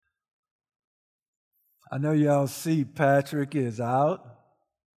I know y'all see Patrick is out,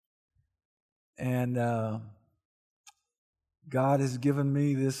 and God has given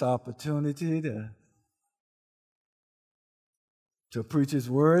me this opportunity to preach His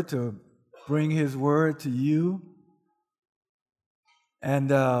Word, to bring His Word to you.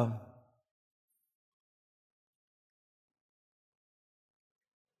 And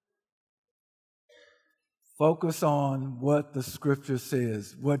focus on what the Scripture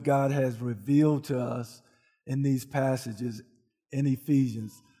says, what God has revealed to us in these passages in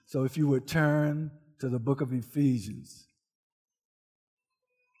Ephesians. So if you would turn to the book of Ephesians.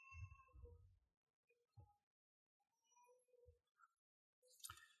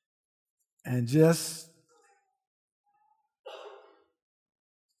 And just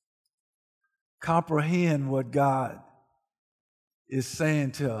comprehend what God is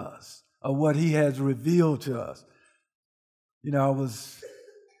saying to us, or what He has revealed to us. You know, I was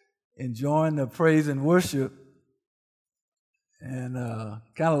enjoying the praise and worship and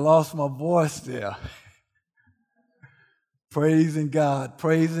kind of lost my voice there. Praising God,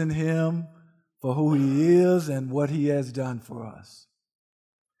 praising Him for who He is and what He has done for us.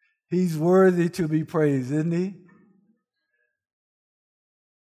 He's worthy to be praised, isn't He?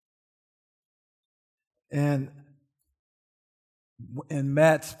 And in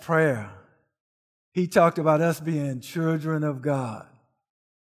Matt's prayer, he talked about us being children of God.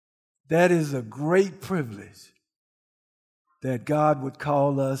 That is a great privilege that God would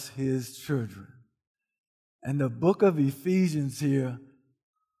call us His children. And the book of Ephesians here,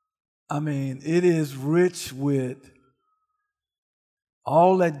 it is rich with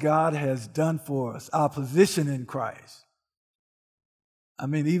all that God has done for us, our position in Christ.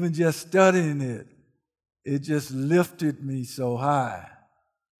 Even just studying it, it just lifted me so high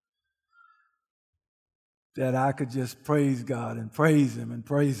that I could just praise God and praise Him and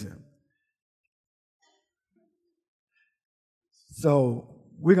praise Him. So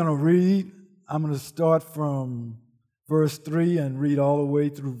we're going to read. I'm going to start from verse 3 and read all the way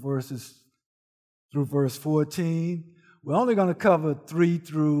through verse 14. We're only going to cover 3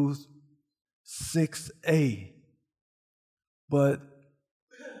 through 6a. But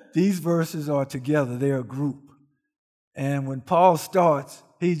these verses are together. They're a group. And when Paul starts,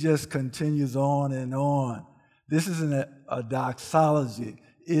 he just continues on and on. This isn't a doxology.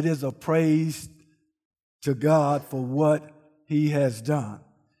 It is a praise to God for what He has done.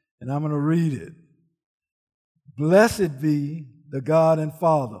 And I'm going to read it. Blessed be the God and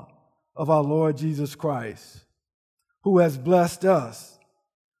Father of our Lord Jesus Christ, who has blessed us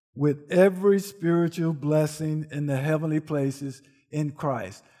with every spiritual blessing in the heavenly places in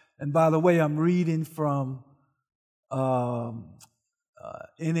Christ. And by the way, I'm reading from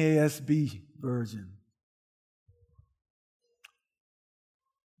NASB version.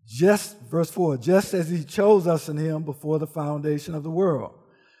 Verse 4, just as He chose us in Him before the foundation of the world,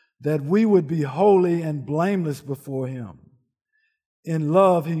 that we would be holy and blameless before Him. In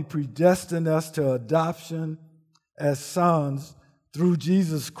love, He predestined us to adoption as sons through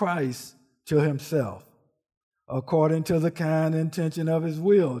Jesus Christ to Himself, according to the kind intention of His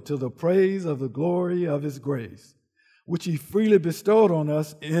will, to the praise of the glory of His grace, which He freely bestowed on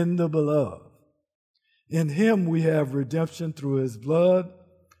us in the Beloved. In Him we have redemption through His blood,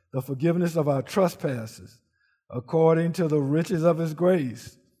 the forgiveness of our trespasses, according to the riches of His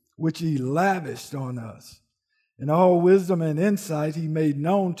grace, which He lavished on us. In all wisdom and insight He made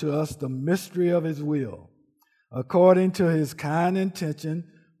known to us the mystery of His will, according to His kind intention,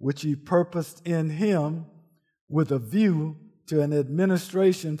 which He purposed in Him, with a view to an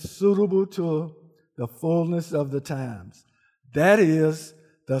administration suitable to the fullness of the times. That is,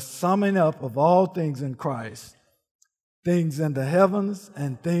 the summing up of all things in Christ, things in the heavens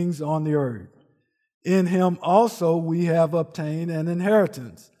and things on the earth. In Him also we have obtained an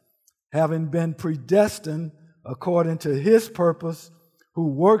inheritance, having been predestined according to His purpose, who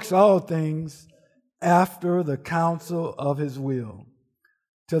works all things after the counsel of His will,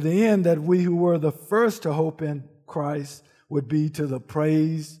 to the end that we who were the first to hope in Christ would be to the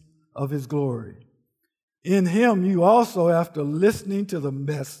praise of His glory. In Him you also, after listening to the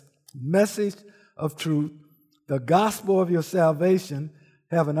message of truth, the gospel of your salvation,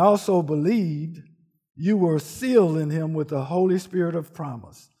 having also believed, you were sealed in Him with the Holy Spirit of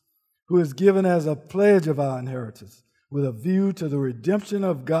promise, who is given as a pledge of our inheritance, with a view to the redemption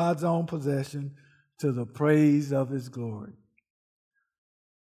of God's own possession, to the praise of His glory.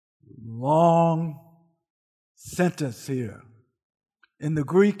 Long sentence here. In the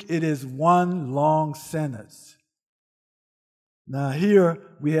Greek, it is one long sentence. Now here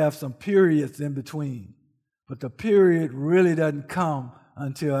we have some periods in between, but the period really doesn't come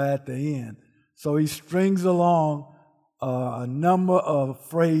until at the end. So he strings along a number of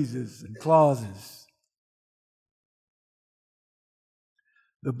phrases and clauses.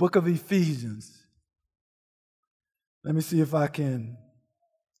 The book of Ephesians. Let me see if I can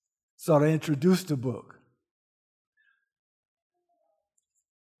sort of introduce the book.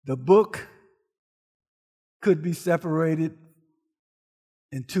 The book could be separated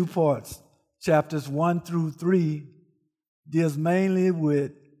in two parts. Chapters 1 through 3 deals mainly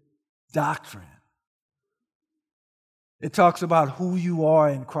with doctrine. It talks about who you are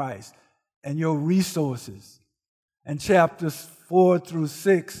in Christ and your resources. And chapters 4 through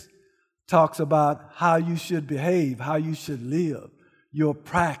 6 talks about how you should behave, how you should live, your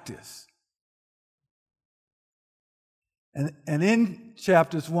practice. And in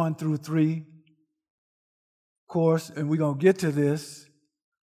chapters 1 through 3, of course, and we're going to get to this,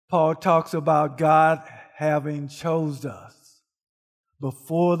 Paul talks about God having chosen us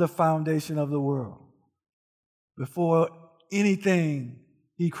before the foundation of the world, before anything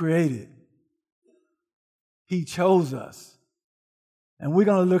he created. He chose us. And we're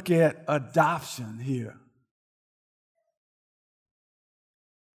going to look at adoption here.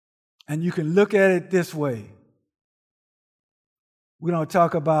 And you can look at it this way. We're going to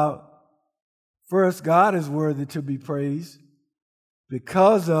talk about, first, God is worthy to be praised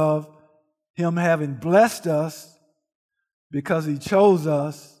because of him having blessed us, because he chose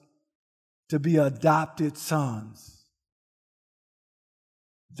us to be adopted sons.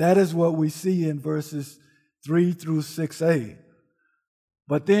 That is what we see in verses 3 through 6a.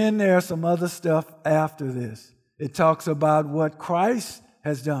 But then there's some other stuff after this. It talks about what Christ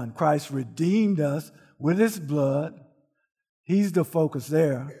has done. Christ redeemed us with his blood. He's the focus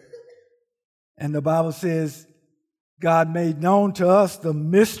there. And the Bible says God made known to us the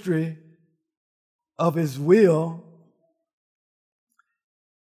mystery of his will,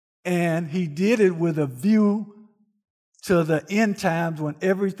 and he did it with a view to the end times when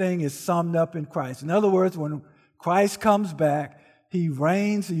everything is summed up in Christ. In other words, when Christ comes back, he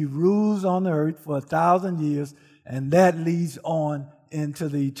reigns, he rules on the earth for 1,000 years, and that leads on into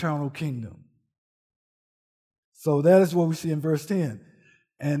the eternal kingdom. So that is what we see in verse 10.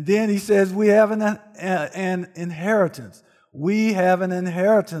 And then he says we have an inheritance. We have an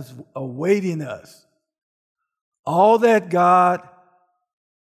inheritance awaiting us. All that God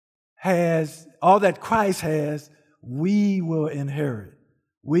has, all that Christ has, we will inherit.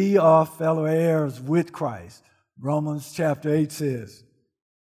 We are fellow heirs with Christ. Romans chapter 8 says.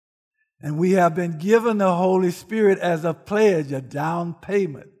 And we have been given the Holy Spirit as a pledge, a down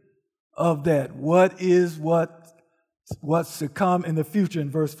payment of that. What's to come in the future in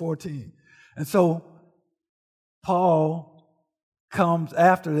verse 14. And so Paul comes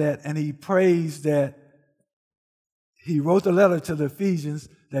after that and he prays that he wrote the letter to the Ephesians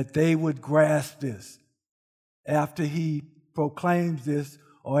that they would grasp this. After he proclaims this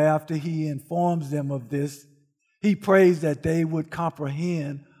or after he informs them of this, he prays that they would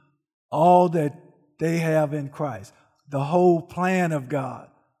comprehend all that they have in Christ, the whole plan of God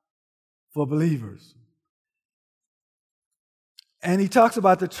for believers. And he talks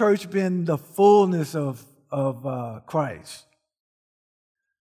about the church being the fullness of Christ.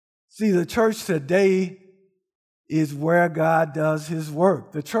 See, the church today is where God does his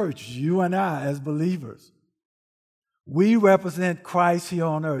work. The church, you and I as believers. We represent Christ here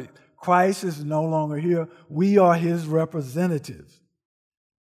on earth. Christ is no longer here. We are his representatives.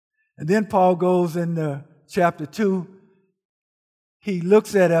 And then Paul goes into chapter 2. He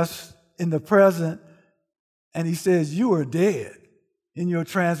looks at us in the present and he says, you are dead in your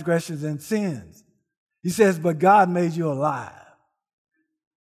transgressions and sins. He says, but God made you alive.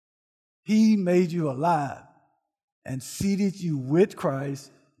 He made you alive and seated you with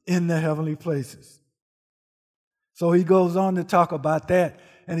Christ in the heavenly places. So he goes on to talk about that,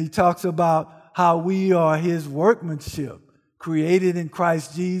 and he talks about how we are his workmanship, created in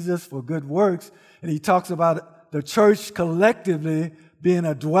Christ Jesus for good works. And he talks about the church collectively being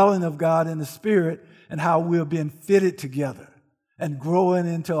a dwelling of God in the Spirit and how we're being fitted together and growing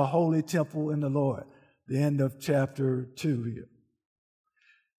into a holy temple in the Lord. The end of chapter 2 here.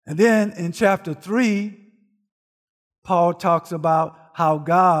 And then in chapter 3, Paul talks about how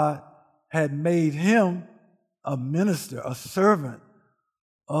God had made him a minister, a servant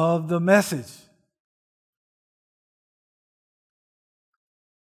of the message.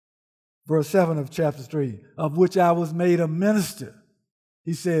 Verse 7 of chapter 3, of which I was made a minister.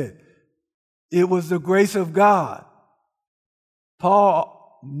 He said, it was the grace of God.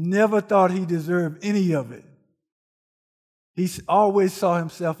 Paul never thought he deserved any of it. He always saw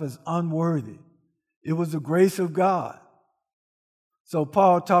himself as unworthy. It was the grace of God. So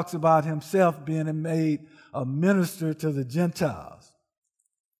Paul talks about himself being made a minister to the Gentiles.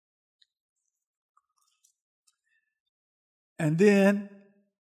 And then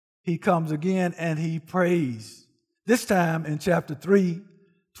he comes again and he prays. This time in chapter 3,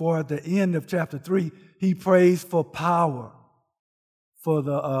 toward the end of chapter 3, he prays for power for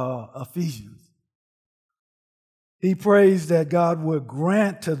the Ephesians. He prays that God would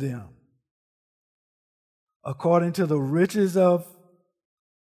grant to them, according to the riches of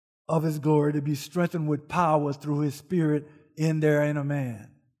his glory, to be strengthened with power through his Spirit in their inner man.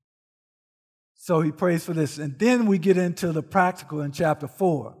 So he prays for this. And then we get into the practical in chapter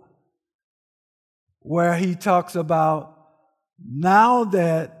 4, where he talks about, now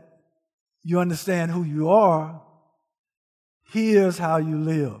that you understand who you are, here's how you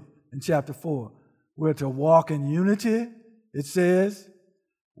live. In chapter 4, we're to walk in unity, it says.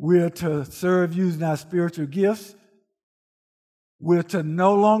 We're to serve using our spiritual gifts. We're to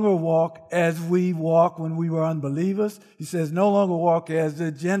no longer walk as we walked when we were unbelievers. He says, no longer walk as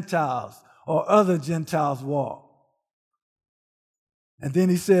the Gentiles or other Gentiles walk. And then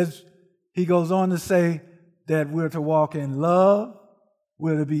he goes on to say that we're to walk in love.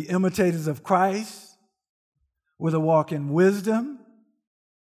 We're to be imitators of Christ. We're to walk in wisdom.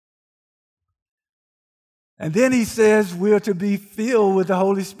 And then he says we're to be filled with the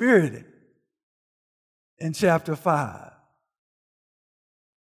Holy Spirit in chapter 5.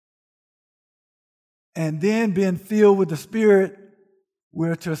 And then being filled with the Spirit,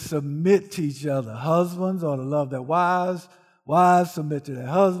 we're to submit to each other. Husbands are to love their wives. Wives submit to their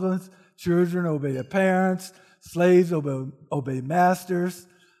husbands. Children obey their parents. Slaves obey masters.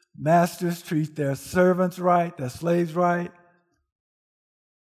 Masters treat their servants right, their slaves right.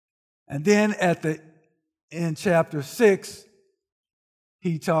 And then in chapter 6,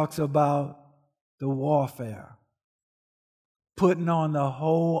 he talks about the warfare, putting on the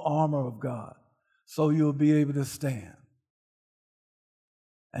whole armor of God so you'll be able to stand.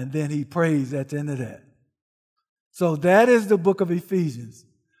 And then he prays at the end of that. So that is the book of Ephesians.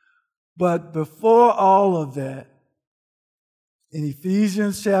 But before all of that, in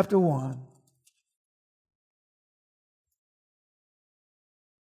Ephesians chapter 1,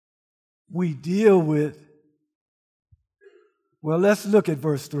 we deal with, well, let's look at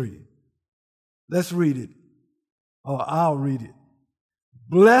verse 3. Let's read it, or I'll read it.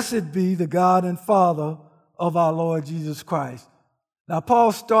 Blessed be the God and Father of our Lord Jesus Christ. Now,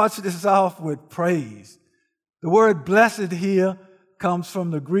 Paul starts this off with praise. The word blessed here comes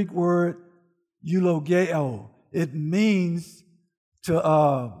from the Greek word eulogeo. It means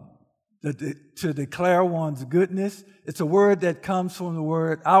to declare one's goodness. It's a word that comes from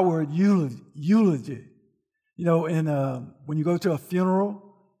our word eulogy. You know, when you go to a funeral,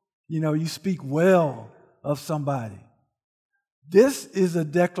 you speak well of somebody. This is a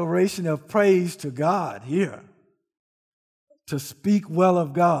declaration of praise to God here, to speak well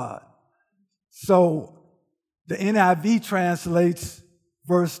of God. So the NIV translates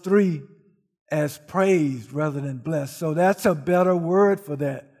verse 3 as praised rather than blessed. So that's a better word for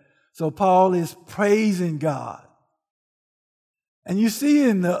that. So Paul is praising God. And you see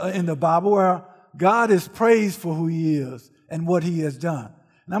in the Bible where God is praised for who he is and what he has done.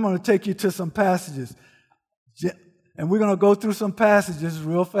 And I'm going to take you to some passages. And we're going to go through some passages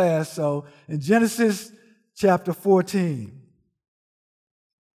real fast. So in Genesis chapter 14,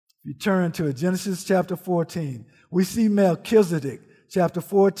 you turn to it, Genesis chapter 14, we see Melchizedek, chapter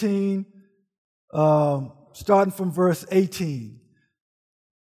 14, starting from verse 18.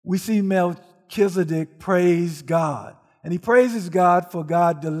 We see Melchizedek praise God. And he praises God for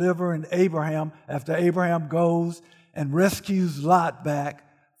God delivering Abraham after Abraham goes and rescues Lot back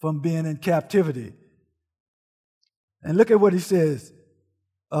from being in captivity. And look at what he says,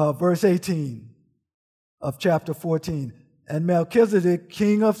 verse 18 of chapter 14. And Melchizedek,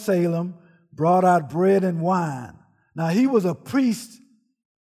 king of Salem, brought out bread and wine. Now he was a priest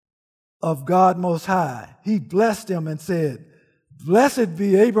of God Most High. He blessed him and said, Blessed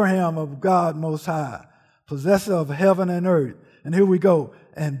be Abraham of God Most High, possessor of heaven and earth. And here we go.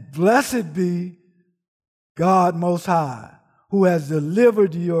 And blessed be God Most High, who has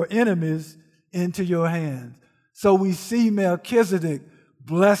delivered your enemies into your hands. So we see Melchizedek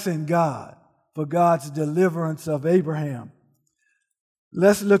blessing God for God's deliverance of Abraham.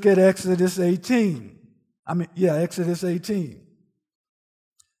 Let's look at Exodus 18. Exodus 18.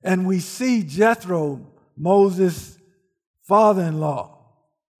 And we see Jethro, Moses' father-in-law,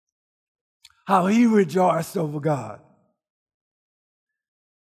 how he rejoiced over God.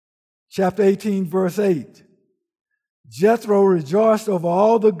 Chapter 18, verse 8. Jethro rejoiced over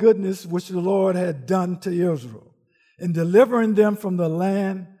all the goodness which the Lord had done to Israel. in delivering them from the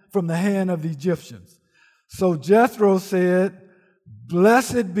hand of the Egyptians. So Jethro said,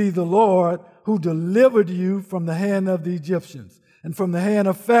 "Blessed be the Lord who delivered you from the hand of the Egyptians and from the hand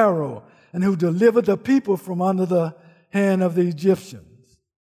of Pharaoh, and who delivered the people from under the hand of the Egyptians."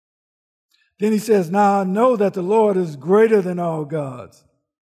 Then he says, "Now I know that the Lord is greater than all gods.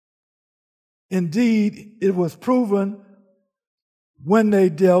 Indeed, it was proven when they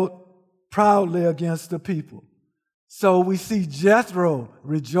dealt proudly against the people." So we see Jethro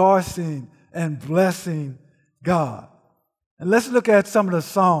rejoicing and blessing God. And let's look at some of the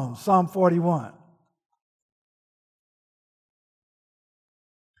Psalms. Psalm 41.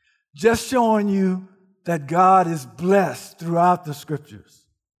 Just showing you that God is blessed throughout the scriptures.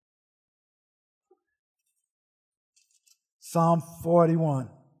 Psalm 41.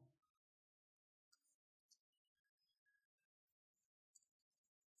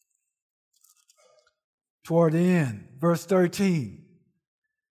 Toward the end, verse 13,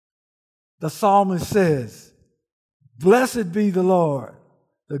 the psalmist says, "Blessed be the Lord,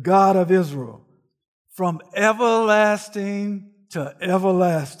 the God of Israel, from everlasting to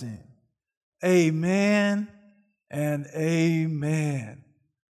everlasting. Amen and amen."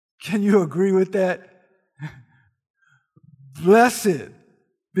 Can you agree with that? Blessed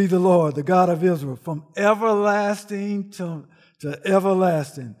be the Lord, the God of Israel, from everlasting to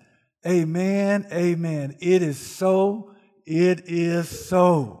everlasting. Amen, amen. It is so, it is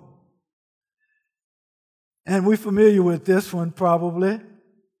so. And we're familiar with this one probably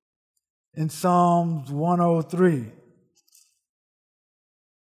in Psalms 103.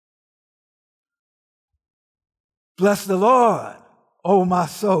 Bless the Lord, O my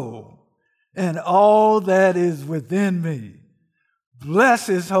soul, and all that is within me. Bless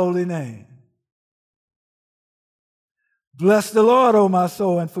his holy name. Bless the Lord, O my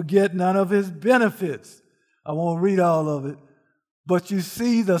soul, and forget none of his benefits. I won't read all of it, but you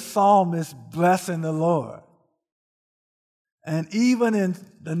see the psalmist blessing the Lord. And even in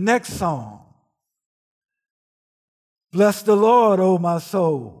the next song, bless the Lord, O my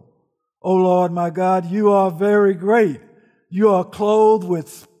soul. O Lord, my God, you are very great. You are clothed with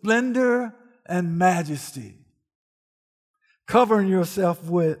splendor and majesty, covering yourself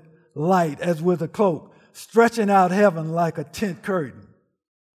with light as with a cloak, stretching out heaven like a tent curtain.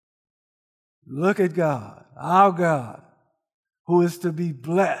 Look at God, our God, who is to be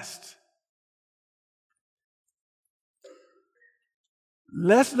blessed.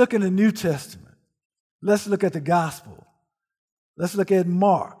 Let's look in the New Testament. Let's look at the gospel. Let's look at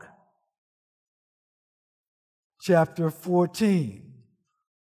Mark chapter 14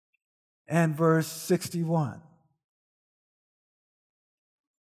 and verse 61.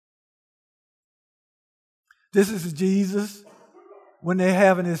 This is Jesus when they're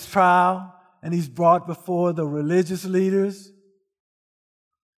having his trial and he's brought before the religious leaders.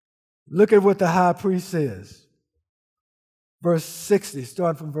 Look at what the high priest says. Verse 60,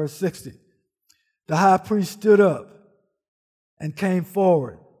 starting from verse 60. The high priest stood up and came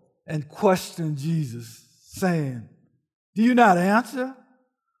forward and questioned Jesus, saying, "Do you not answer?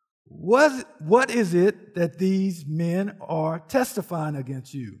 What is it that these men are testifying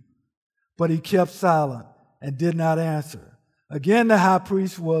against you?" But he kept silent and did not answer. Again, the high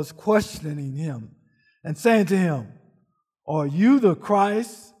priest was questioning him and saying to him, "Are you the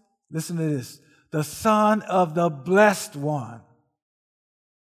Christ?" Listen to this. "The Son of the Blessed One."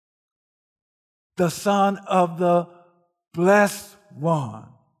 The Son of the Blessed One.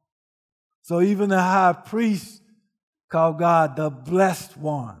 So even the high priest called God the Blessed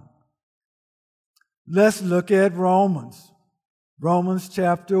One. Let's look at Romans. Romans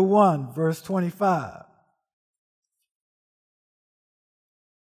chapter 1, verse 25.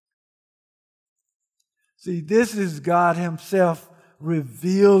 See, this is God himself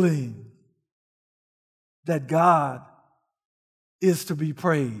revealing that God is to be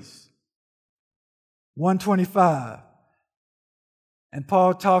praised. 125. And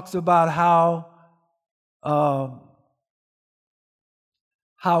Paul talks about how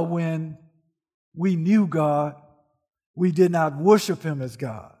when we knew God, we did not worship him as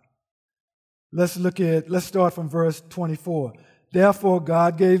God. Let's start from verse 24. Therefore,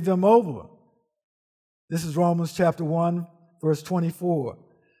 God gave them over. This is Romans chapter 1, verse 24.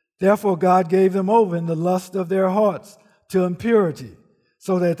 Therefore, God gave them over in the lust of their hearts to impurity,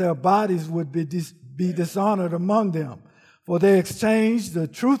 so that their bodies would be dishonored among them. For they exchanged the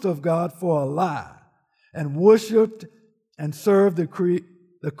truth of God for a lie, and worshipped and served the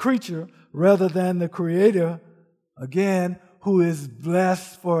creature rather than the Creator, again, who is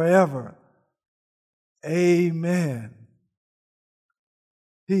blessed forever. Amen.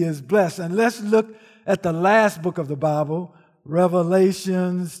 He is blessed. And let's look at the last book of the Bible,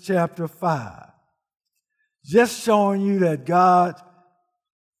 Revelations chapter 5. Just showing you that God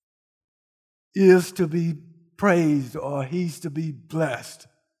is to be praised, or he's to be blessed.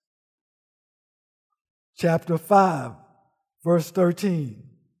 Chapter 5, verse 13.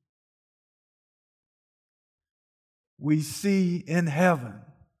 We see in heaven,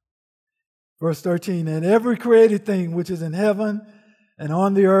 verse 13, and every created thing which is in heaven and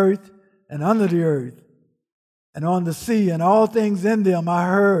on the earth and under the earth and on the sea and all things in them, I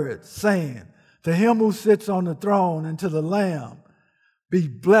heard saying, to him who sits on the throne and to the Lamb be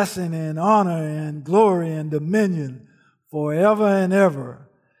blessing and honor and glory and dominion forever and ever.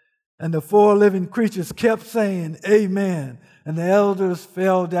 And the four living creatures kept saying, Amen. And the elders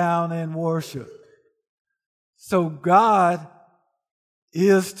fell down and worshiped. So God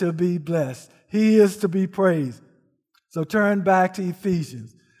is to be blessed. He is to be praised. So turn back to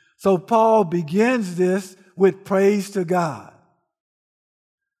Ephesians. So Paul begins this with praise to God.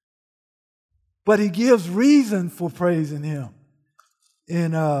 But he gives reason for praising him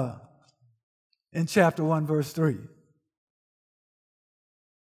in chapter 1, verse 3.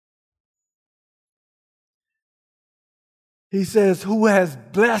 He says, who has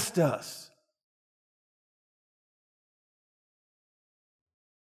blessed us.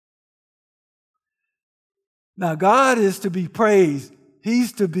 Now, God is to be praised.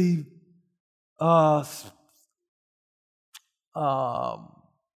 He's to be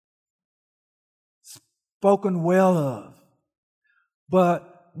spoken well of.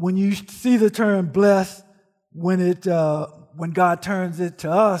 But when you see the term blessed, when God turns it to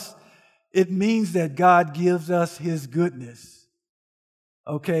us, it means that God gives us his goodness.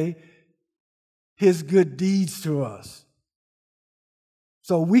 Okay? His good deeds to us.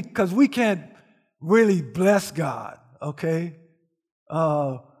 So because we can't really bless God, okay?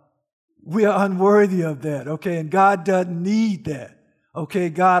 We are unworthy of that, okay? And God doesn't need that, okay?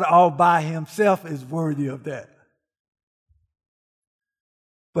 God all by himself is worthy of that.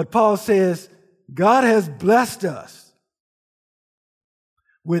 But Paul says, God has blessed us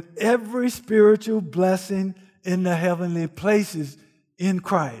with every spiritual blessing in the heavenly places in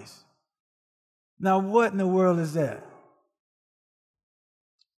Christ. Now, what in the world is that?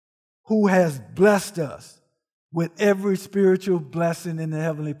 Who has blessed us with every spiritual blessing in the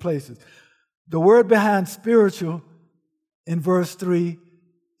heavenly places. The word behind spiritual in verse 3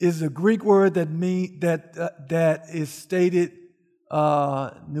 is a Greek word that is stated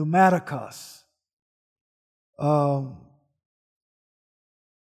pneumatikos.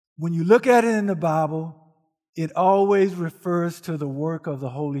 When you look at it in the Bible, it always refers to the work of the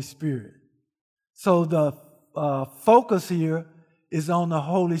Holy Spirit. So the focus here is on the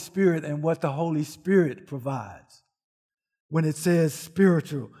Holy Spirit and what the Holy Spirit provides. When it says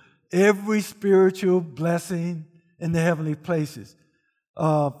spiritual, every spiritual blessing in the heavenly places.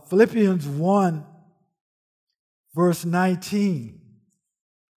 Philippians 1, verse 19.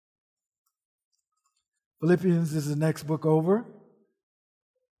 Philippians is the next book over.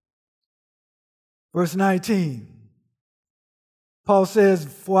 Verse 19. Paul says,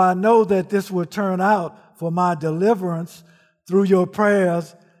 for I know that this will turn out for my deliverance through your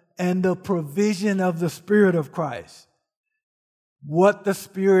prayers and the provision of the Spirit of Christ. What the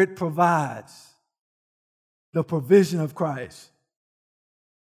Spirit provides. The provision of Christ.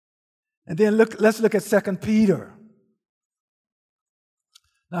 And then let's look at 2 Peter.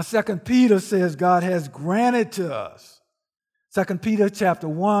 Now 2 Peter says God has granted to us. 2 Peter chapter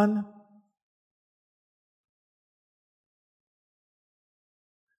 1.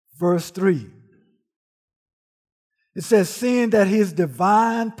 Verse 3. It says, seeing that his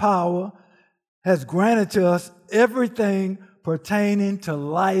divine power has granted to us everything pertaining to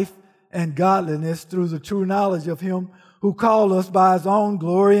life and godliness through the true knowledge of him who called us by his own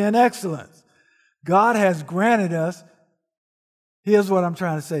glory and excellence. God has granted us, here's what I'm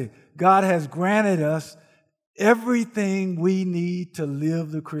trying to say. God has granted us everything we need to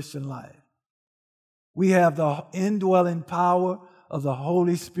live the Christian life. We have the indwelling power of the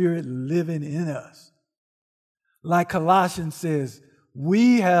Holy Spirit living in us. Like Colossians says,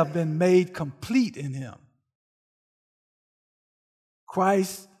 we have been made complete in him.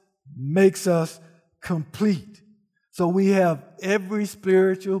 Christ makes us complete. So we have every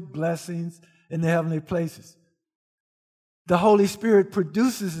spiritual blessings in the heavenly places. The Holy Spirit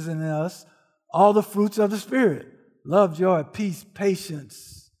produces in us all the fruits of the Spirit. Love, joy, peace,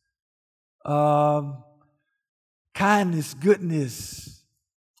 patience, kindness, goodness,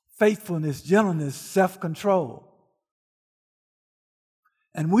 faithfulness, gentleness, self-control.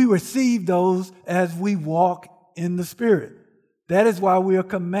 And we receive those as we walk in the Spirit. That is why we are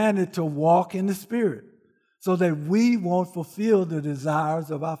commanded to walk in the Spirit, so that we won't fulfill the desires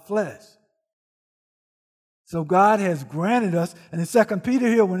of our flesh. So God has granted us, and in 2 Peter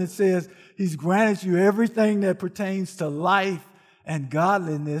here, when it says He's granted you everything that pertains to life and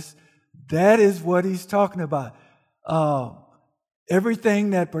godliness, that is what He's talking about. Everything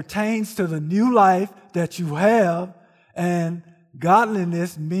that pertains to the new life that you have, and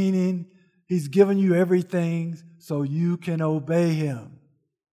godliness, meaning He's given you everything so you can obey Him.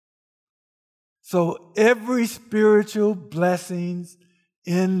 So every spiritual blessings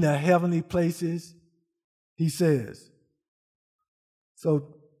in the heavenly places, He says.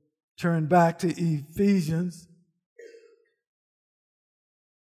 So turn back to Ephesians.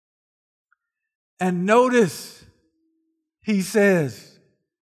 And notice, he says,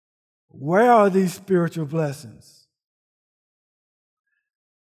 where are these spiritual blessings?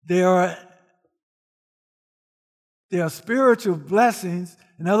 There are spiritual blessings.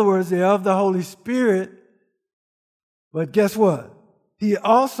 In other words, they are of the Holy Spirit. But guess what? He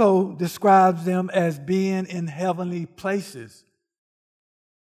also describes them as being in heavenly places.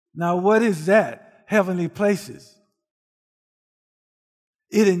 Now, what is that? Heavenly places.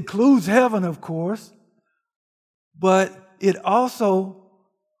 It includes heaven, of course, but it also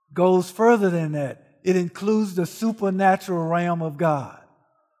goes further than that. It includes the supernatural realm of God,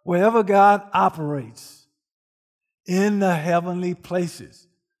 wherever God operates in the heavenly places,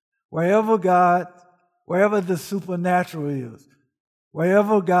 wherever the supernatural is,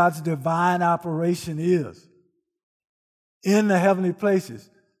 wherever God's divine operation is, in the heavenly places.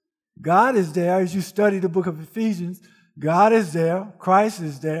 God is there. As you study the book of Ephesians, God is there. Christ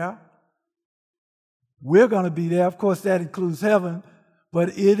is there. We're going to be there. Of course, that includes heaven,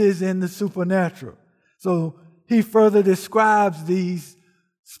 but it is in the supernatural. So he further describes these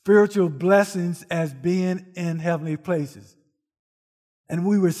spiritual blessings as being in heavenly places. And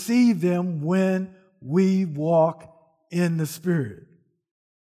we receive them when we walk in the Spirit.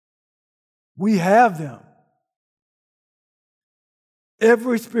 We have them.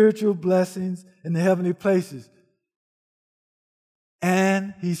 Every spiritual blessings in the heavenly places.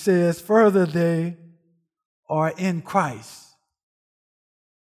 And he says further, they are in Christ.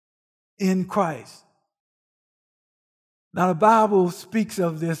 In Christ. Now the Bible speaks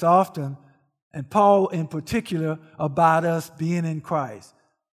of this often, and Paul in particular, about us being in Christ.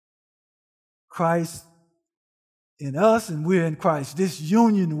 Christ in us and we're in Christ. This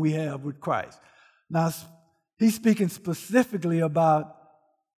union we have with Christ. Now he's speaking specifically about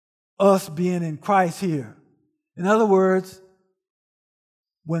us being in Christ here. In other words,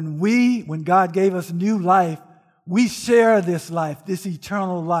 when God gave us new life, we share this life, this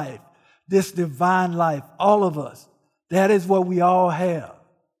eternal life, this divine life, all of us. That is what we all have.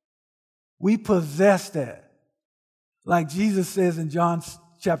 We possess that. Like Jesus says in John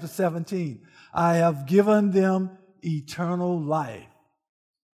chapter 17, I have given them eternal life,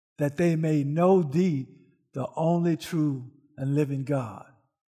 that they may know thee, the only true and living God.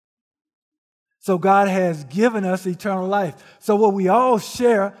 So God has given us eternal life. So what we all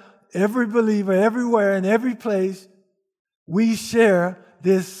share, every believer, everywhere, in every place, we share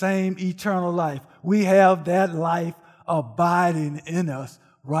this same eternal life. We have that life abiding in us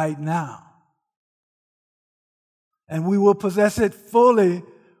right now. And we will possess it fully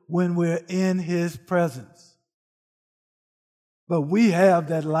when we're in His presence. But we have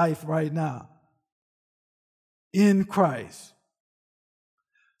that life right now in Christ.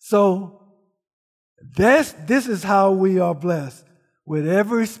 So this is how we are blessed, with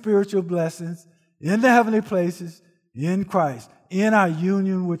every spiritual blessings in the heavenly places in Christ, in our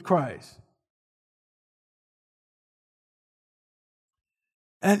union with Christ.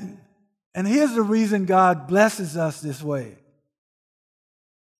 And here's the reason God blesses us this way.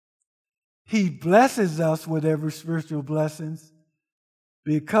 He blesses us with every spiritual blessings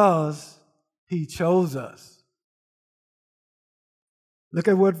because He chose us. Look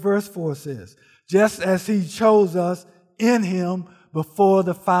at what verse 4 says. Just as He chose us in Him before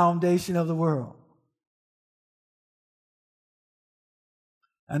the foundation of the world.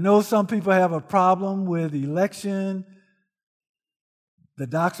 I know some people have a problem with election, the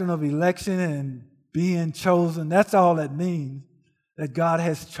doctrine of election and being chosen. That's all it means, that God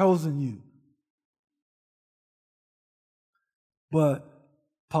has chosen you. But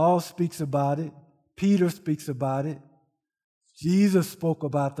Paul speaks about it. Peter speaks about it. Jesus spoke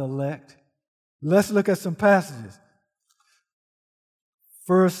about the elect. Let's look at some passages.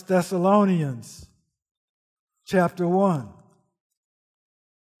 1 Thessalonians chapter 1.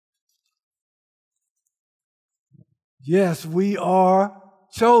 Yes, we are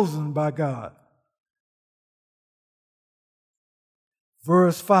chosen by God.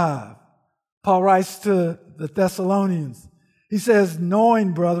 verse 5. Paul writes to the Thessalonians. He says,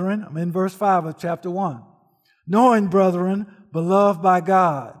 knowing, brethren, I'm in verse 5 of chapter 1. Knowing, brethren, beloved by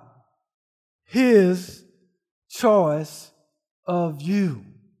God, His choice of you.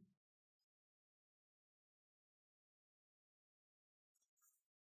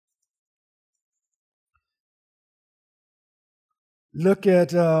 Look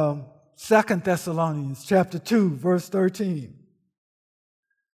at 2 Thessalonians chapter 2, verse 13.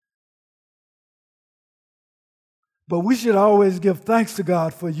 But we should always give thanks to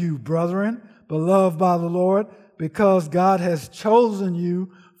God for you, brethren, beloved by the Lord, because God has chosen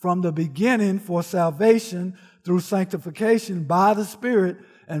you from the beginning for salvation through sanctification by the Spirit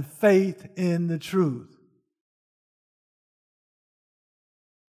and faith in the truth.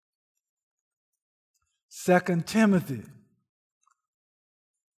 Second Timothy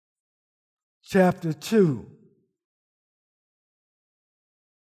chapter 2.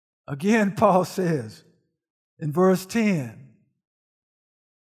 Again, Paul says in verse 10,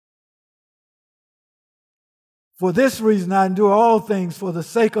 for this reason I endure all things for the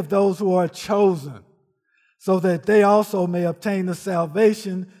sake of those who are chosen, so that they also may obtain the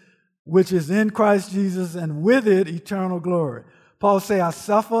salvation which is in Christ Jesus, and with it eternal glory. Paul says, I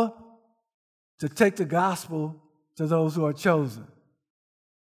suffer to take the gospel to those who are chosen.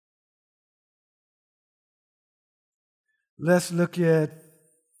 Let's look at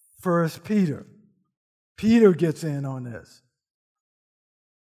 1 Peter. Peter gets in on this.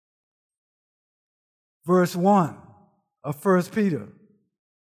 Verse 1 of 1 Peter.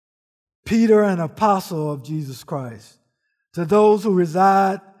 Peter, an apostle of Jesus Christ, to those who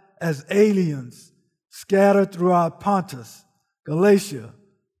reside as aliens scattered throughout Pontus, Galatia,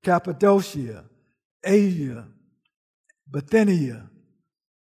 Cappadocia, Asia, Bithynia,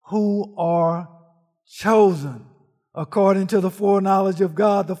 who are chosen according to the foreknowledge of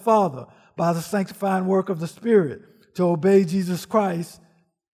God the Father by the sanctifying work of the Spirit to obey Jesus Christ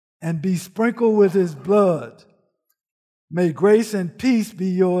and be sprinkled with His blood. May grace and peace be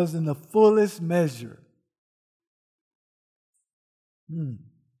yours in the fullest measure. 2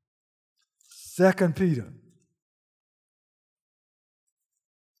 Peter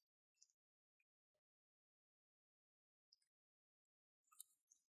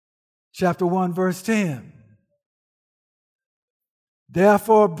chapter 1, verse 10.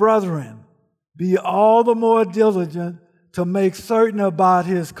 Therefore, brethren, be all the more diligent to make certain about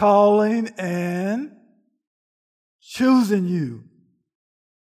His calling and choosing you.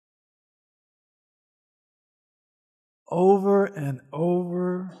 Over and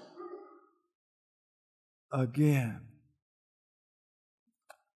over again.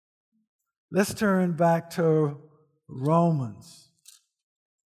 Let's turn back to Romans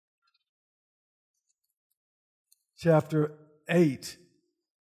chapter 8.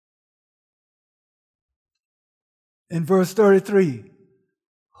 In verse 33,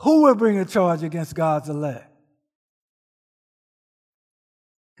 who will bring a charge against God's elect?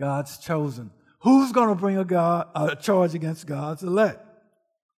 God's chosen. Who's going to bring a charge against God's elect?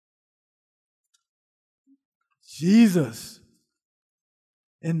 Jesus.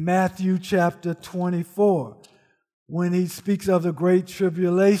 In Matthew chapter 24, when He speaks of the great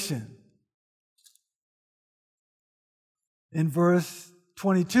tribulation. In verse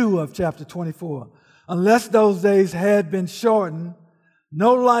 22 of chapter 24, unless those days had been shortened,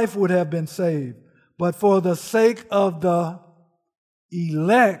 no life would have been saved. But for the sake of the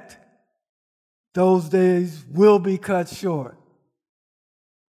elect, those days will be cut short.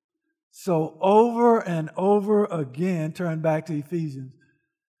 So over and over again, turn back to Ephesians,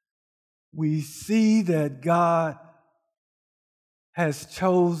 we see that God has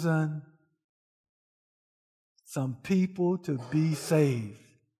chosen some people to be saved.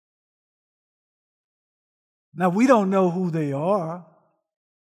 Now, we don't know who they are,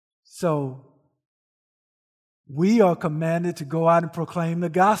 so we are commanded to go out and proclaim the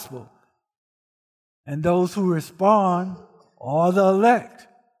gospel. And those who respond are the elect.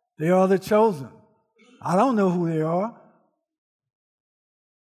 They are the chosen. I don't know who they are.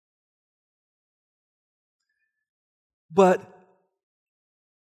 But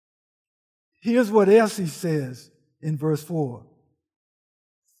here's what else he says in verse 4.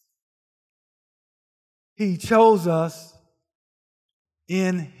 He chose us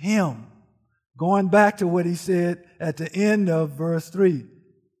in Him. Going back to what he said at the end of verse 3.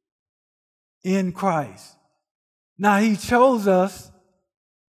 In Christ. Now He chose us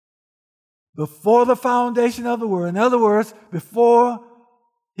before the foundation of the world. In other words, before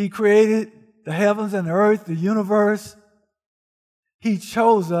He created the heavens and the earth, the universe, He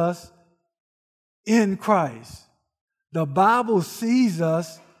chose us in Christ. The Bible sees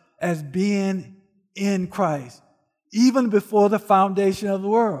us as being in Christ, even before the foundation of the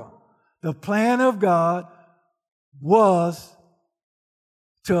world. The plan of God was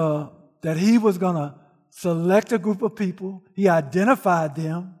that he was going to select a group of people. He identified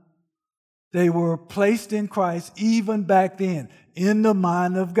them. They were placed in Christ even back then, in the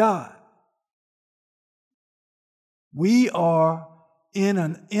mind of God. We are in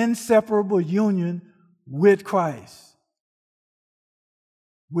an inseparable union with Christ.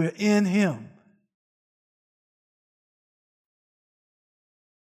 We're in him.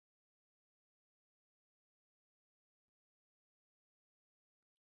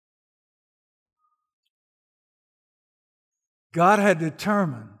 God had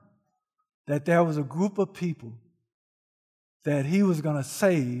determined that there was a group of people that he was going to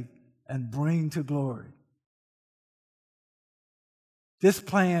save and bring to glory. This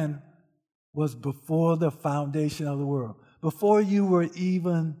plan was before the foundation of the world. Before you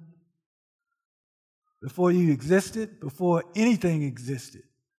existed, before anything existed.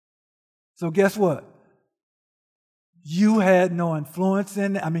 So guess what? You had no influence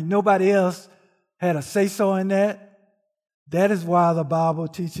in it. Nobody else had a say-so in that. That is why the Bible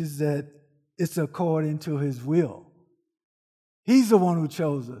teaches that it's according to his will. He's the one who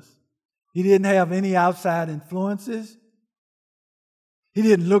chose us. He didn't have any outside influences. He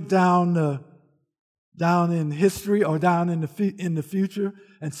didn't look down in history or down in the future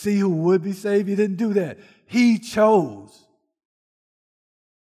and see who would be saved. He didn't do that. He chose.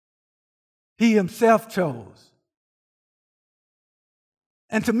 He himself chose.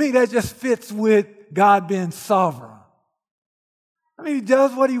 And to me, that just fits with God being sovereign. He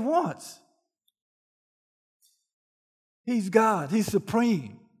does what he wants. He's God. He's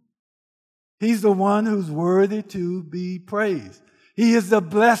supreme. He's the one who's worthy to be praised. He is the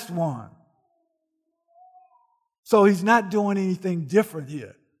blessed one. So he's not doing anything different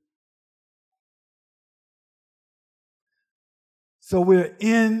here. So we're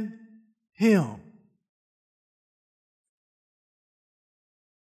in him.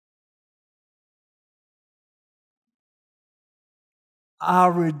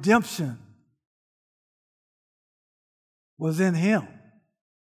 Our redemption was in him.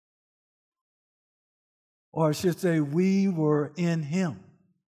 Or I should say, we were in him.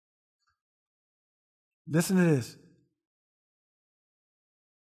 Listen to this.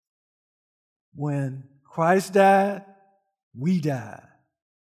 When Christ died, we died.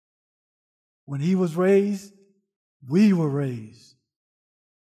 When he was raised, we were raised.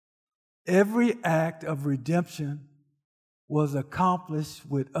 Every act of redemption was accomplished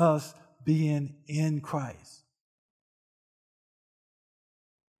with us being in Christ.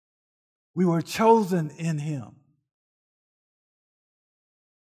 We were chosen in him.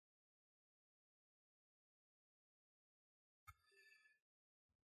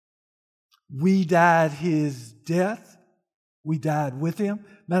 We died his death. We died with him.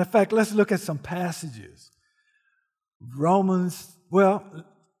 Matter of fact, let's look at some passages. Let's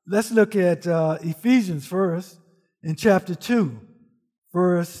look at Ephesians first. In chapter 2,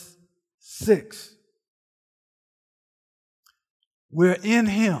 verse 6. We're in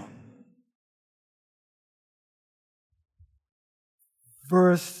him.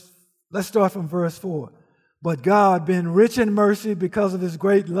 Let's start from verse 4. But God, being rich in mercy because of his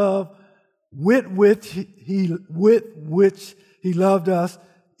great love, with which he loved us,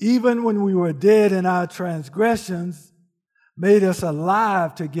 even when we were dead in our transgressions, made us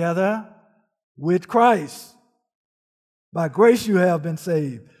alive together with Christ. By grace you have been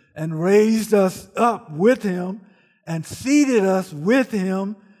saved, and raised us up with him, and seated us with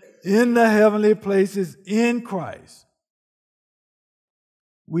him in the heavenly places in Christ.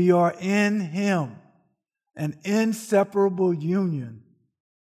 We are in him, an inseparable union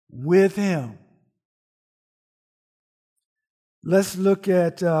with him. Let's look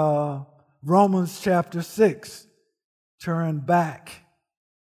at Romans chapter 6. Turn back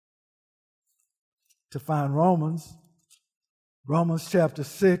to find Romans. Romans chapter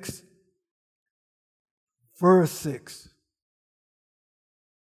 6, verse 6.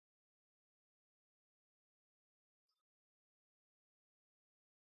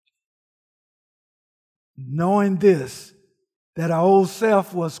 Knowing this, that our old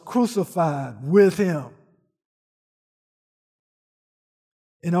self was crucified with him,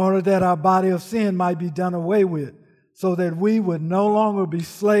 in order that our body of sin might be done away with, so that we would no longer be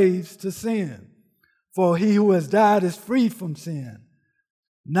slaves to sin. For he who has died is freed from sin.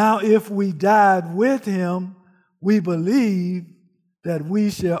 Now if we died with him, we believe that we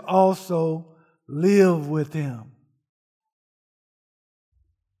shall also live with him.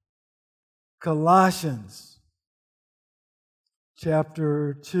 Colossians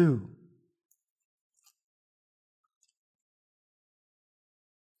chapter 2.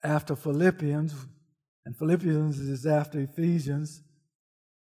 After Philippians, and Philippians is after Ephesians.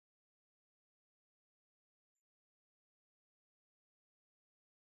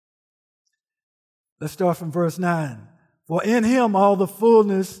 Let's start from verse 9. For in him all the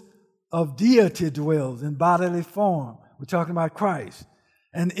fullness of deity dwells in bodily form. We're talking about Christ.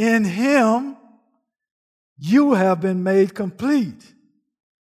 And in him you have been made complete.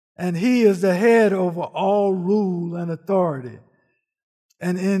 And he is the head over all rule and authority.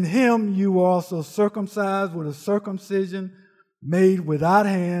 And in him you were also circumcised with a circumcision made without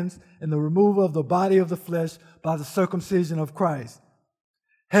hands, and the removal of the body of the flesh by the circumcision of Christ,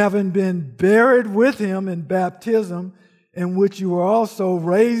 having been buried with him in baptism, in which you were also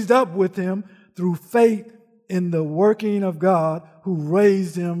raised up with him through faith in the working of God who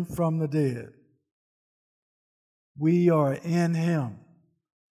raised him from the dead. We are in him.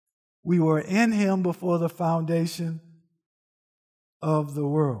 We were in him before the foundation of the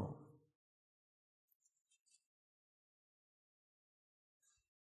world.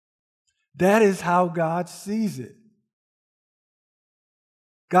 That is how God sees it.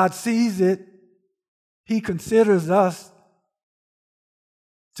 God sees it. He considers us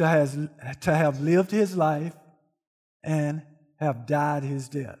to have lived his life and have died his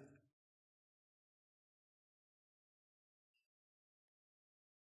death.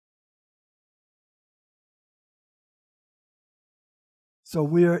 So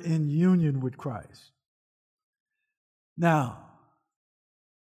we're in union with Christ. Now,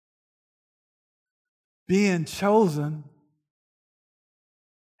 being chosen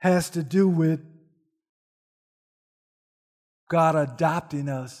has to do with God adopting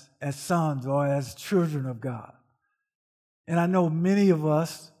us as sons or as children of God. And I know many of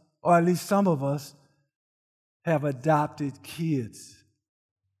us, or at least some of us, have adopted kids.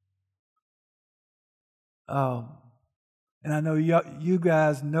 And I know you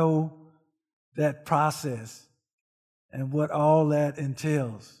guys know that process and what all that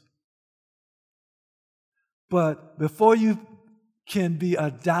entails. But before you can be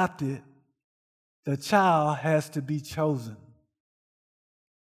adopted, the child has to be chosen.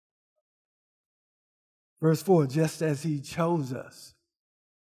 Verse 4, just as he chose us.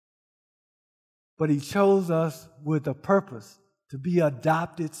 But he chose us with a purpose, to be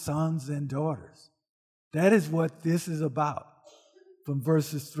adopted sons and daughters. That is what this is about, from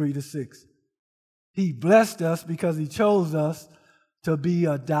verses 3 to 6. He blessed us because he chose us to be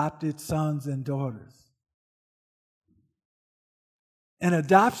adopted sons and daughters. And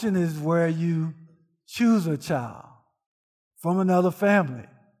adoption is where you choose a child from another family.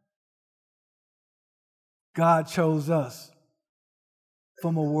 God chose us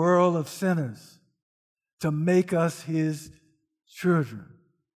from a world of sinners to make us his children.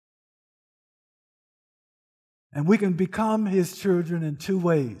 And we can become his children in two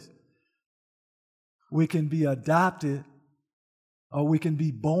ways. We can be adopted, or we can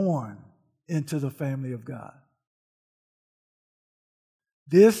be born into the family of God.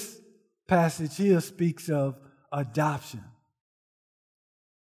 This passage here speaks of adoption.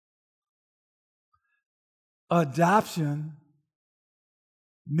 Adoption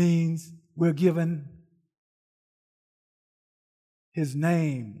means we're given his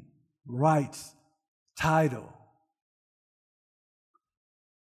name, rights, title.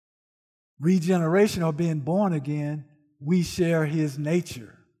 Regeneration, or being born again, we share his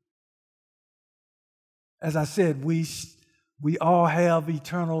nature. As I said, we all have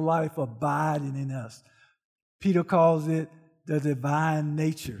eternal life abiding in us. Peter calls it the divine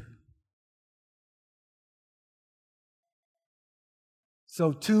nature.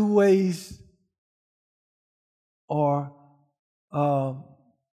 So two ways, or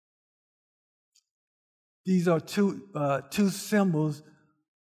these are two symbols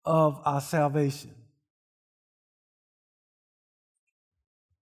of our salvation.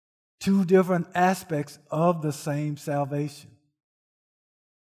 Two different aspects of the same salvation.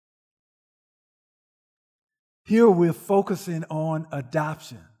 Here we're focusing on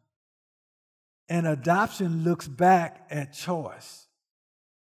adoption. And adoption looks back at choice.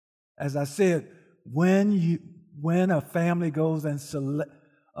 As I said, when a family goes and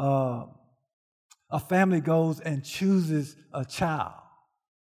chooses a child,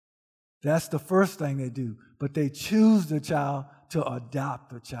 that's the first thing they do. But they choose the child to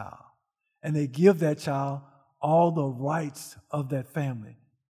adopt the child. And they give that child all the rights of that family.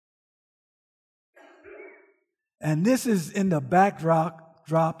 And this is in the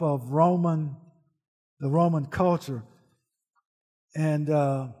backdrop of the Roman culture. And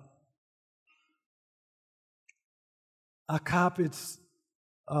I copied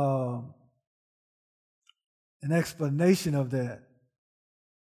an explanation of that,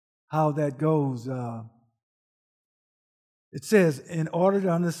 how that goes. It says, in order to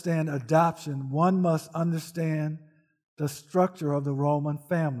understand adoption, one must understand the structure of the Roman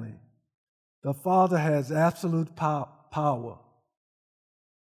family. The father has absolute power,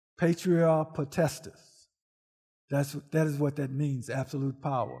 patria potestas. That is what that means, absolute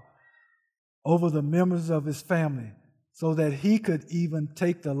power, over the members of his family, so that he could even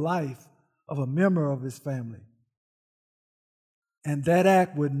take the life of a member of his family. And that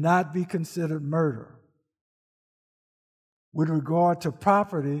act would not be considered murder. With regard to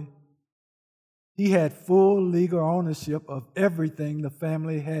property, he had full legal ownership of everything the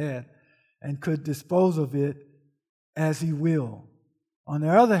family had and could dispose of it as he willed. On the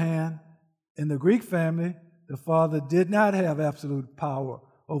other hand, in the Greek family, the father did not have absolute power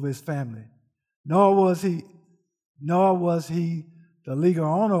over his family, nor was he the legal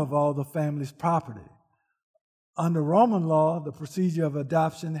owner of all the family's property. Under Roman law, the procedure of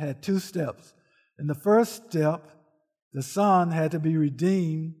adoption had 2 steps. In the first step, the son had to be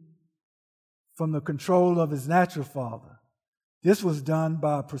redeemed from the control of his natural father. This was done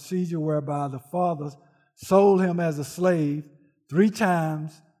by a procedure whereby the father sold him as a slave 3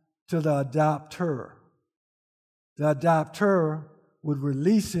 times to the adopter. The adopter would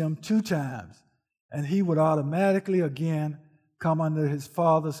release him 2 times, and he would automatically again come under his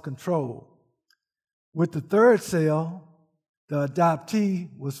father's control. With the 3rd sale, the adoptee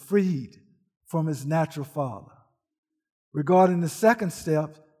was freed from his natural father. Regarding the 2nd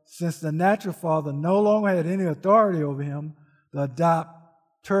step, since the natural father no longer had any authority over him, the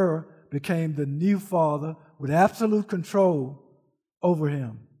adopter became the new father with absolute control over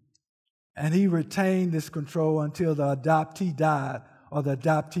him. And he retained this control until the adoptee died or the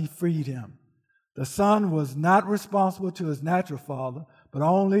adoptee freed him. The son was not responsible to his natural father, but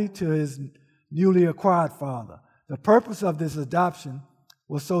only to his newly acquired father. The purpose of this adoption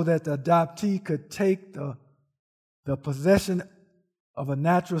was so that the adoptee could take the possession of a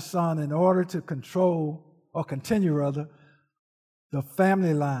natural son in order to control, or continue rather, the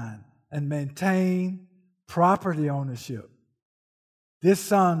family line and maintain property ownership. This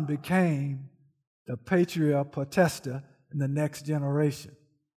son became the patria potesta in the next generation.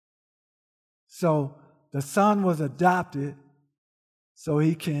 So the son was adopted so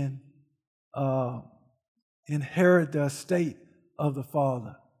he can inherit the estate of the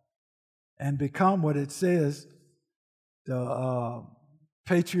father and become what it says, the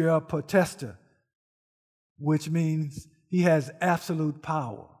patria potesta, which means he has absolute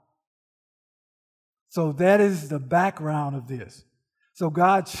power. So that is the background of this. So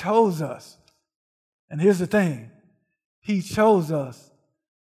God chose us. And here's the thing. He chose us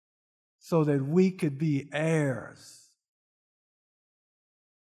so that we could be heirs.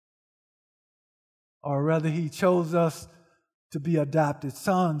 Or rather, he chose us to be adopted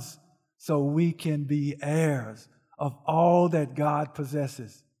sons so we can be heirs of all that God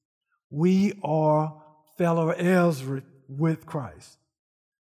possesses. We are fellow heirs with Christ.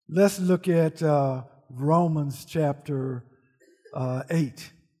 Let's look at Romans chapter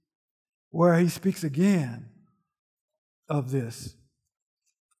 8, where he speaks again of this.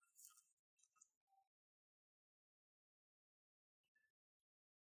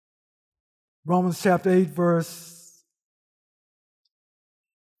 Romans chapter 8, verse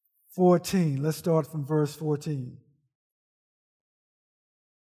 14. Let's start from verse 14.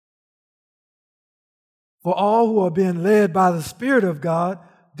 For all who are being led by the Spirit of God,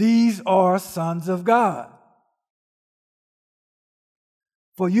 these are sons of God.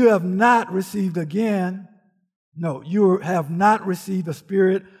 For you have not received you have not received a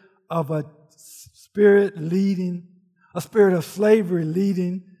spirit of slavery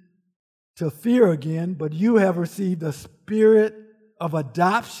leading to fear again, but you have received a spirit of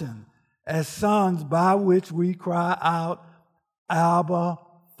adoption as sons, by which we cry out, Abba,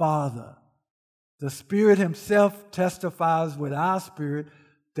 Father. The Spirit himself testifies with our spirit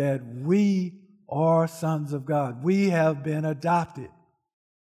that we are sons of God. We have been adopted.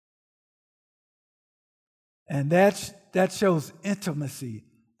 And that shows intimacy.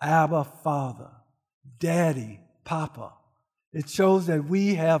 Abba, Father, Daddy, Papa. It shows that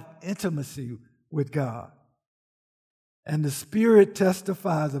we have intimacy with God. And the Spirit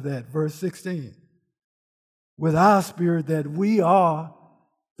testifies of that. Verse 16. With our spirit that we are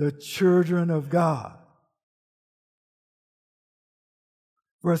the children of God.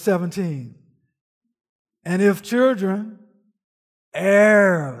 Verse 17. And if children,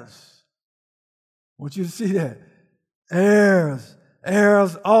 heirs. I want you to see that. Heirs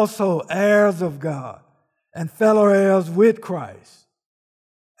also heirs of God, and fellow heirs with Christ.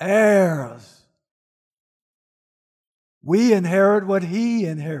 Heirs. We inherit what he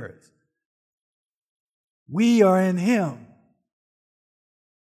inherits. We are in him.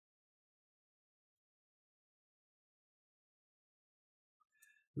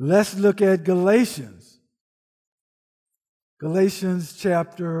 Let's look at Galatians. Galatians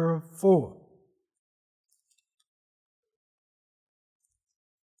chapter 4.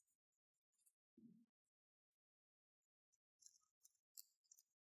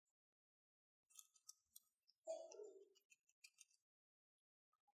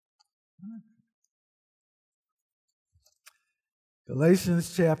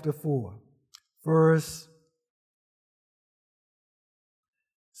 Galatians chapter 4,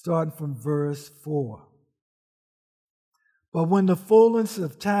 starting from verse 4. But when the fullness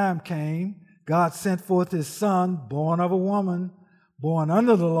of time came, God sent forth his Son, born of a woman, born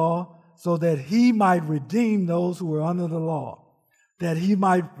under the law, so that he might redeem those who were under the law, that we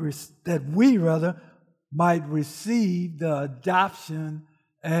might receive the adoption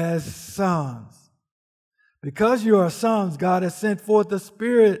as sons. Because you are sons, God has sent forth the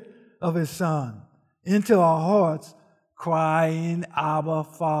Spirit of his Son into our hearts, crying, Abba,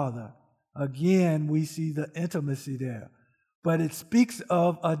 Father. Again, we see the intimacy there. But it speaks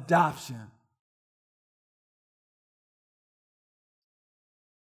of adoption.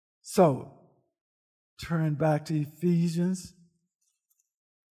 So, turn back to Ephesians.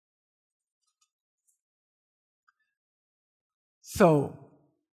 So,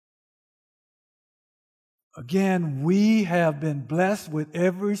 again, we have been blessed with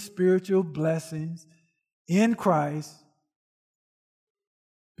every spiritual blessings in Christ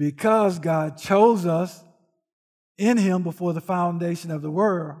because God chose us in him before the foundation of the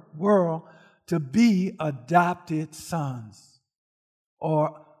world to be adopted sons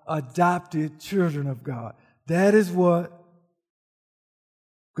or adopted children of God. That is what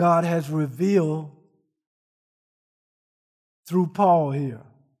God has revealed through Paul here.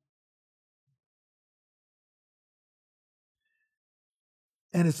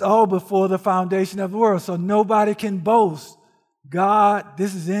 And it's all before the foundation of the world, so nobody can boast.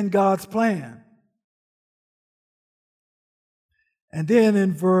 This is in God's plan. And then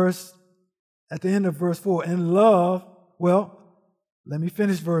at the end of verse 4, in love, let me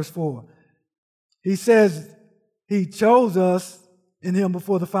finish verse 4. He says he chose us in him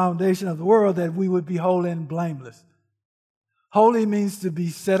before the foundation of the world that we would be holy and blameless. Holy means to be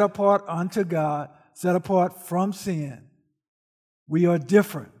set apart unto God, set apart from sin. We are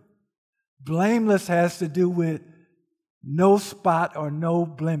different. Blameless has to do with no spot or no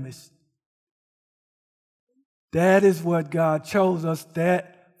blemish. That is what God chose us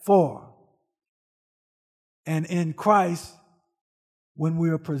for. And in Christ, when we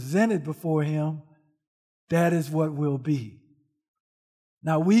are presented before him, that is what we'll be.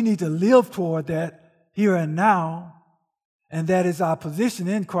 Now, we need to live toward that here and now, and that is our position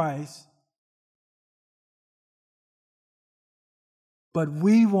in Christ. But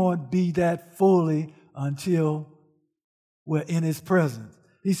we won't be that fully until we're in his presence.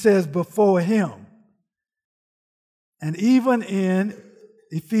 He says before him. And even in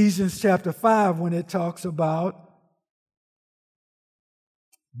Ephesians chapter 5, when it talks about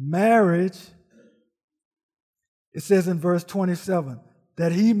marriage, it says in verse 27,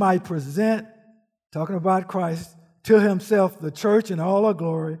 that he might present, talking about Christ, to himself the church in all her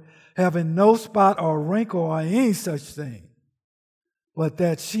glory, having no spot or wrinkle or any such thing, but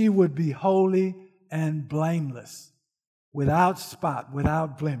that she would be holy and blameless, without spot,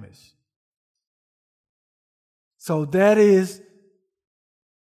 without blemish. So that is,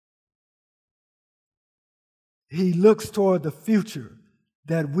 he looks toward the future,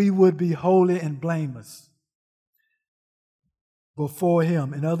 that we would be holy and blameless before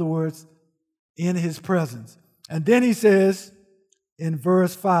him. In other words, in his presence. And then he says in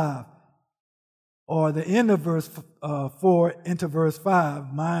verse 5, or the end of verse 4 into verse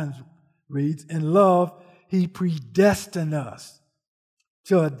 5, mine reads, in love, he predestined us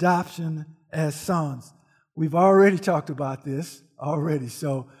to adoption as sons. We've already talked about this already,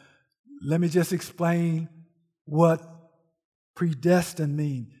 so let me just explain what predestined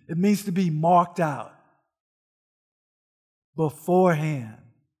means. It means to be marked out beforehand.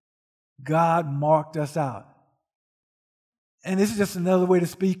 God marked us out. And this is just another way to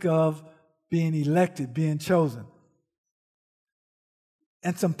speak of being elected, being chosen.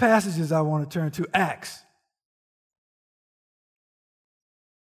 And some passages I want to turn to. Acts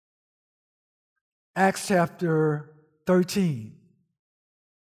chapter 13.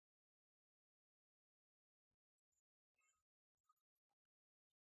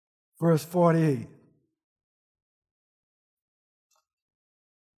 Verse 48.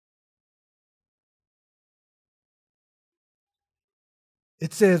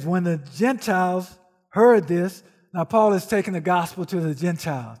 it says, when the Gentiles heard this, now Paul is taking the gospel to the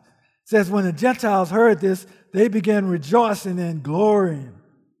Gentiles. It says, when the Gentiles heard this, they began rejoicing and glorifying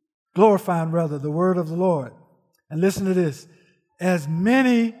the word of the Lord. And listen to this. As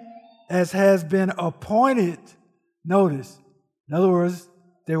many as has been appointed, notice, in other words,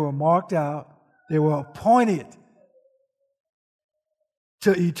 they were marked out, they were appointed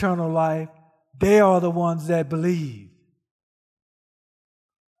to eternal life. They are the ones that believe.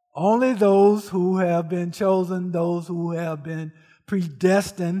 Only those who have been chosen, those who have been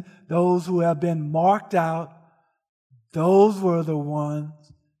predestined, those who have been marked out, those were the ones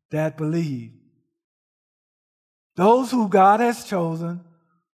that believe. Those who God has chosen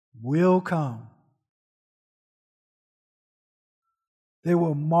will come. They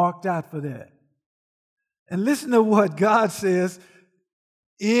were marked out for that. And listen to what God says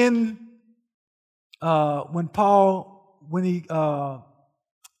in when he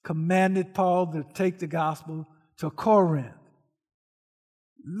commanded Paul to take the gospel to Corinth.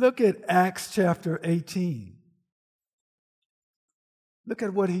 Look at Acts chapter 18. Look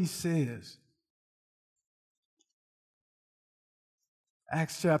at what he says.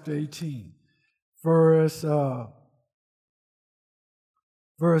 Acts chapter 18, verse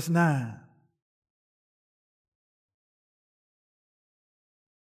 9.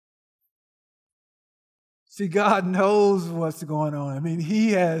 See, God knows what's going on. I mean,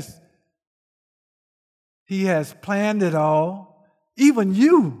 He has planned it all. Even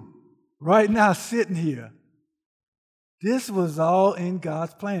you, right now, sitting here. This was all in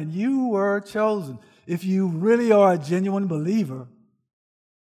God's plan. You were chosen. If you really are a genuine believer,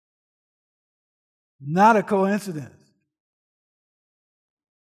 not a coincidence.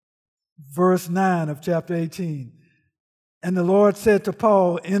 Verse 9 of chapter 18. And the Lord said to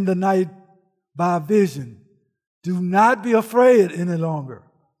Paul in the night by vision, do not be afraid any longer,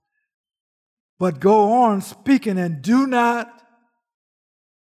 but go on speaking and do not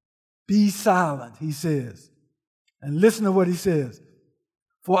be silent, he says. And listen to what he says.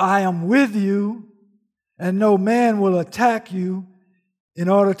 For I am with you, and no man will attack you in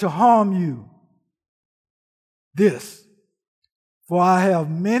order to harm you. This, for I have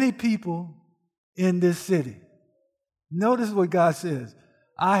many people in this city. Notice what God says.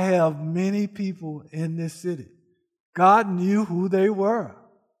 I have many people in this city. God knew who they were.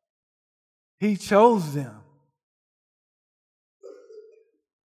 He chose them.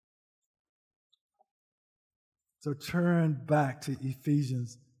 So turn back to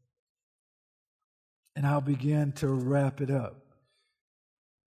Ephesians, and I'll begin to wrap it up.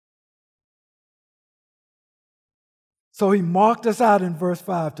 So he marked us out in verse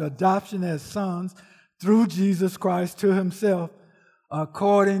 5 to adoption as sons through Jesus Christ to himself,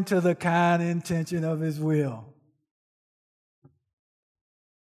 according to the kind intention of his will.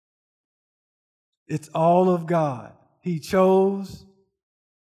 It's all of God. He chose.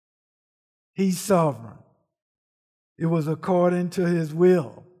 He's sovereign. It was according to his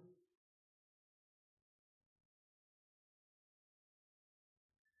will.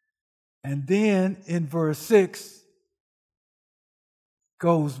 And then in verse 6,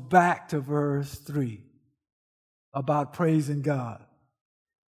 goes back to verse 3 about praising God.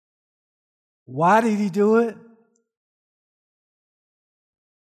 Why did he do it?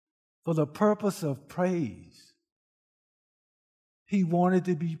 For the purpose of praise. He wanted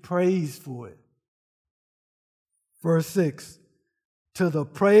to be praised for it. Verse 6, to the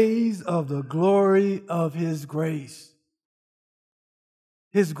praise of the glory of his grace.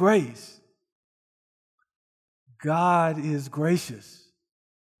 His grace. God is gracious.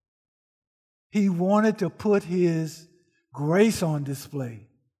 He wanted to put his grace on display.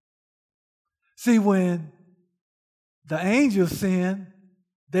 See, when the angels sinned,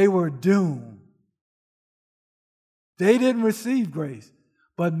 they were doomed. They didn't receive grace,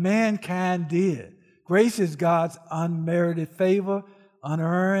 but mankind did. Grace is God's unmerited favor,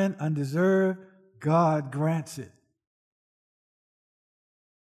 unearned, undeserved. God grants it.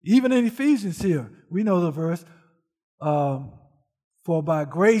 Even in Ephesians here, we know the verse, for by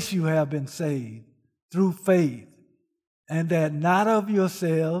grace you have been saved through faith, and that not of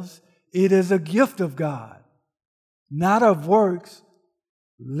yourselves, it is a gift of God, not of works,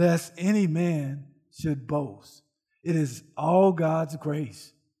 lest any man should boast. It is all God's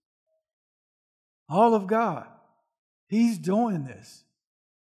grace. All of God. He's doing this.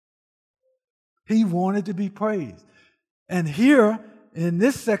 He wanted to be praised. And here, in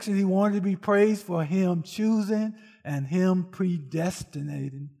this section, he wanted to be praised for him choosing and him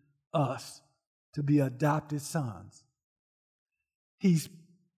predestinating us to be adopted sons. He's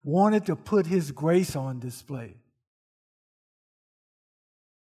wanted to put his grace on display.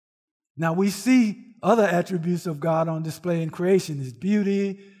 Now we see other attributes of God on display in creation: His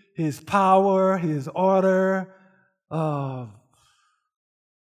beauty, His power, His order,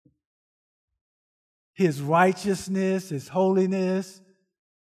 His righteousness, His holiness.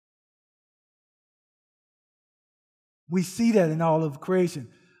 We see that in all of creation.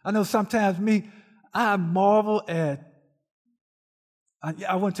 I know sometimes I marvel at,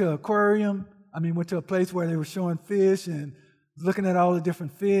 I went to an aquarium, went to a place where they were showing fish and looking at all the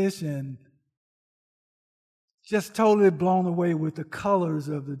different fish and just totally blown away with the colors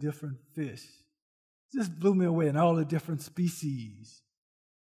of the different fish. Just blew me away, and all the different species.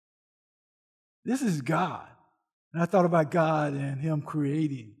 This is God. And I thought about God and Him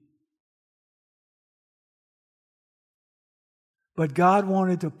creating. But God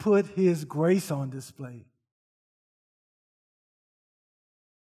wanted to put His grace on display.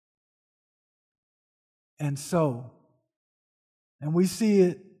 And we see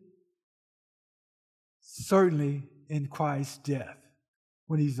it certainly in Christ's death,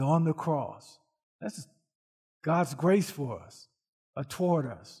 when He's on the cross. That's God's grace for us, toward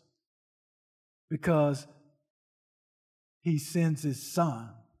us, because He sends His Son.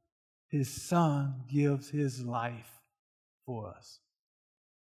 His Son gives His life for us.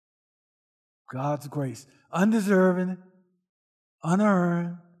 God's grace, undeserving,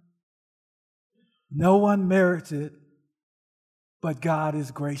 unearned. No one merits it, but God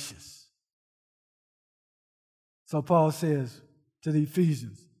is gracious. So Paul says to the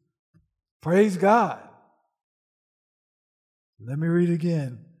Ephesians, praise God. Let me read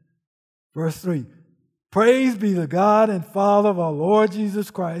again. Verse 3. Praise be the God and Father of our Lord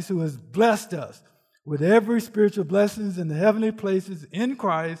Jesus Christ, who has blessed us with every spiritual blessings in the heavenly places in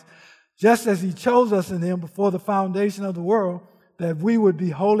Christ, just as He chose us in Him before the foundation of the world, that we would be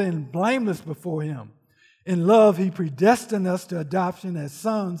holy and blameless before Him. In love, He predestined us to adoption as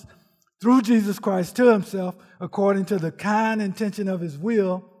sons through Jesus Christ to Himself, according to the kind intention of His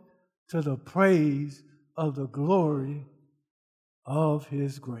will, to the praise of the glory of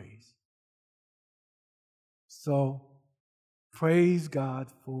His grace. So, praise God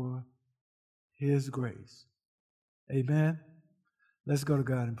for His grace. Amen. Let's go to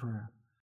God in prayer.